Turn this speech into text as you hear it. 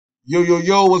Yo, yo,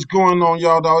 yo, what's going on,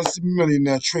 y'all, dog? It's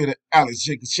millionaire trader Alex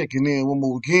Jacobs checking in one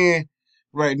more again.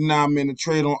 Right now, I'm in the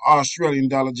trade on Australian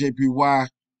dollar JPY,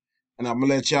 and I'm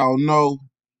gonna let y'all know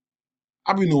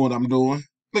I be knowing what I'm doing.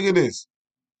 Look at this.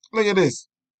 Look at this.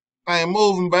 I ain't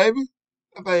moving, baby.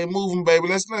 That thing ain't moving, baby.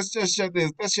 Let's just check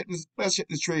this. Let's check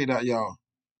this trade out, y'all.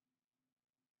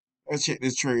 Let's check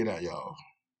this trade out, y'all.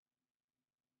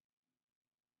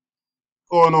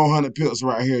 Going on 100 pips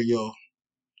right here, yo.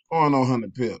 Going on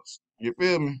 100 pips. You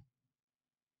feel me?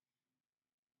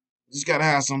 Just gotta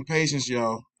have some patience,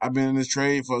 y'all. I've been in this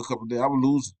trade for a couple of days. I was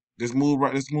losing. This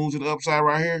move to the upside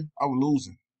right here, I was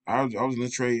losing. I was in the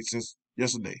trade since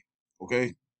yesterday.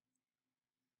 Okay,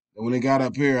 and when it got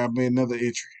up here, I made another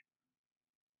entry,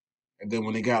 and then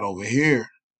when it got over here,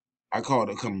 I called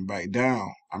it coming back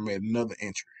down. I made another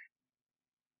entry,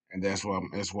 and that's where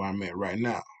I'm at right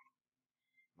now.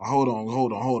 Now, hold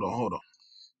on.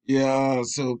 Yeah,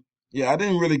 so yeah, I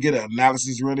didn't really get an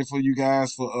analysis ready for you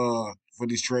guys for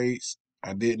these trades.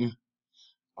 I didn't.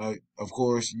 Of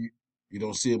course, you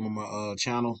don't see them on my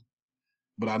channel,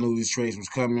 but I knew these trades was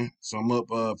coming, so I'm up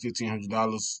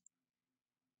 $1,500.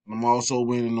 I'm also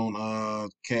winning on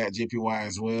CAT JPY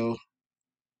as well.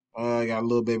 I got a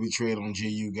little baby trade on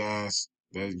GU, guys.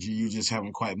 That GU just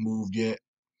haven't quite moved yet,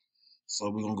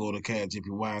 so we're gonna go to CAT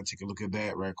JPY and take a look at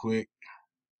that right quick.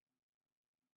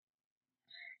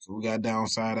 So we got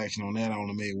downside action on that. I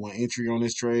only made one entry on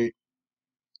this trade.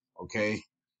 Okay,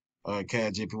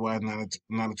 CAT JPY is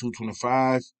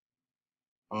 92.25.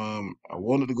 I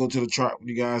wanted to go to the chart with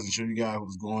you guys and show you guys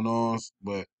what's going on,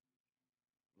 but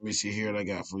let me see here what I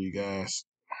got for you guys.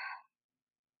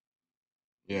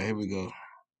 Yeah, here we go.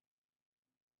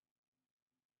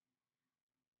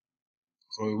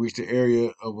 So we reached the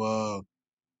area of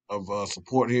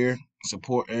support here,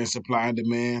 support and supply and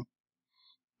demand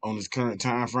on this current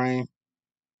time frame.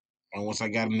 And once I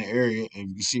got in the area, if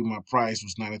you can see my price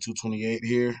was 92.28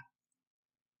 here.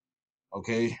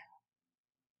 Okay.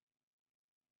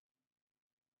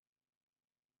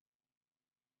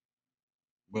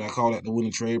 But I call that the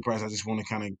winning trade price. I just want to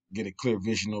kind of get a clear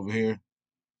vision over here,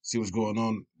 see what's going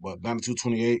on. But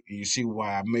 92.28, you see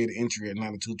why I made an entry at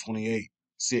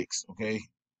 92.28.6, okay?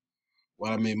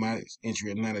 Why I made my entry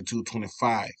at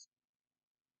 92.25.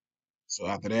 So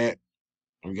after that,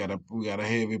 we got a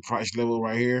heavy price level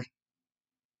right here.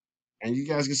 And you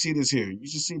guys can see this here. You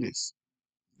should see this.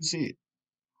 You see it.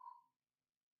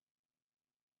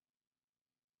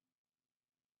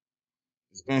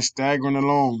 It's been staggering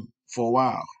along for a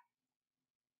while.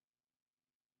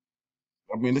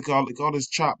 I mean, look at all this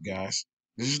chop, guys.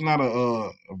 This is not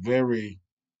a very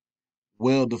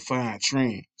well defined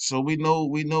trend. So we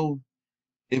know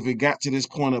if it got to this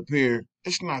point up here,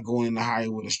 it's not going in the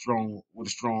higher with a strong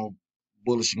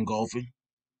bullish engulfing.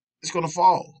 It's gonna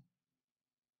fall,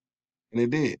 and it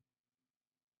did.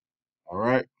 All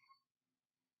right.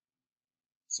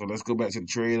 So let's go back to the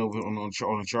trade over on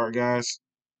the chart, guys.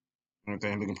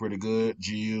 Everything looking pretty good.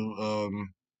 GU,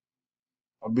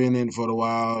 I've been in for a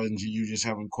while, and GU just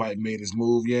haven't quite made its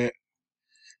move yet.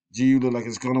 GU look like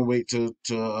it's gonna wait to.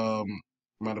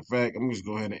 Matter of fact, I'm just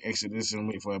go ahead and exit this and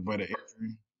wait for a better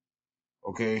entry.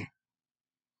 Okay,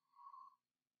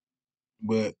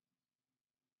 but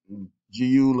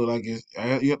GU look like you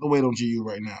have to wait on GU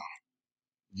right now.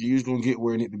 GU's gonna get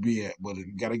where it need to be at, but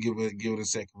you gotta give it a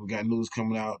second. We got news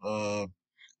coming out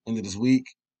end of this week,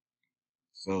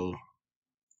 so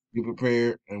be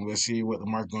prepared, and we'll see what the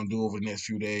market gonna do over the next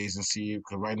few days and see.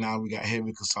 Because right now we got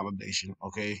heavy consolidation.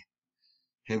 Okay,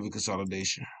 heavy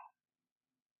consolidation,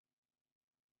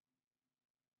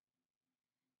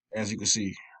 as you can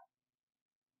see.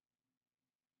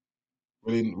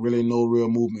 Really no real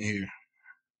movement here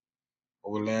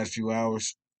over the last few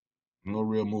hours. No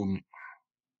real movement.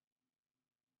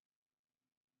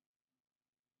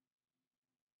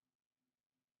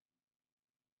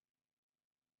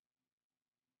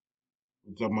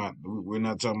 We're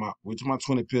talking about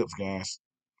 20 pips, guys.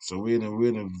 So we're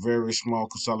in a very small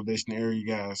consolidation area,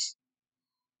 guys.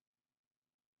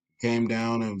 Came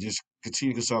down and just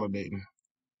continue consolidating.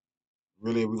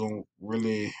 Really, we're gonna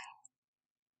really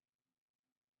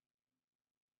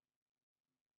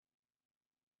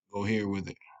go here with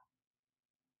it.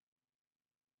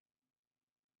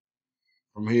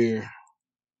 From here,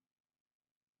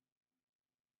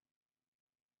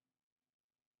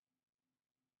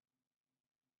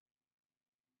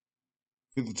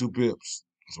 52 pips.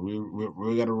 So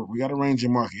we got a range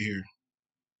of market here.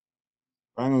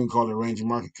 I ain't gonna call it a range of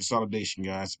market consolidation,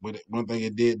 guys. But one thing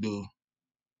it did do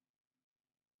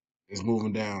is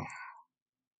moving down,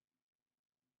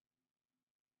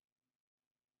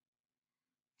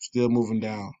 still moving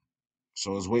down.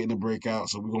 So it's waiting to break out.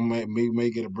 So we're gonna may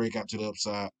get a breakout to the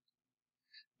upside,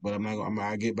 but I'm not gonna.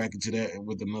 I'll get back into that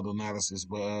with another analysis.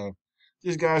 But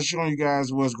just guys showing you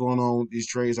guys what's going on with these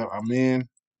trades I'm in.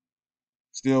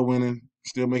 Still winning,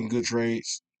 still making good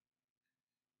trades.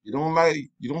 You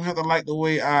don't have to like the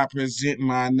way I present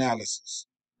my analysis.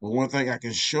 But one thing I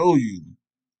can show you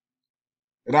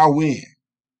that I win,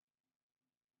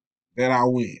 that I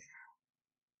win.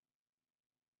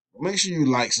 Make sure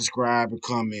you like, subscribe, and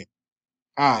comment.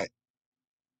 All right,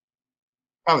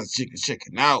 I'll let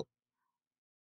chicken out.